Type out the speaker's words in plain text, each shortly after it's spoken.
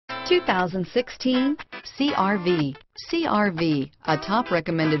2016 CRV. CRV, a top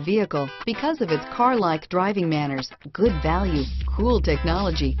recommended vehicle because of its car-like driving manners, good value, cool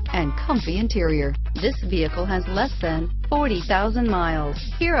technology, and comfy interior. This vehicle has less than 40,000 miles.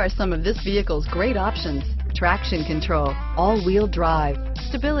 Here are some of this vehicle's great options: traction control, all-wheel drive,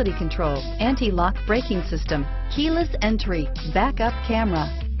 stability control, anti-lock braking system, keyless entry, backup camera,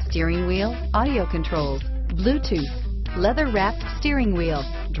 steering wheel audio controls, Bluetooth, leather-wrapped steering wheel,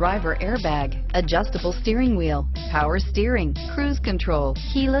 driver airbag, adjustable steering wheel, power steering, cruise control,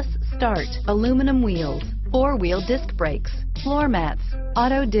 keyless start, aluminum wheels, four-wheel disc brakes, floor mats,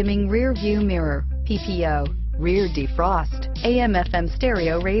 auto-dimming rear view mirror, PPO, rear defrost, AM/FM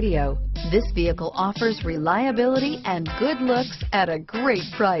stereo radio. This vehicle offers reliability and good looks at a great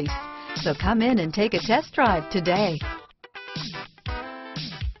price. So come in and take a test drive today.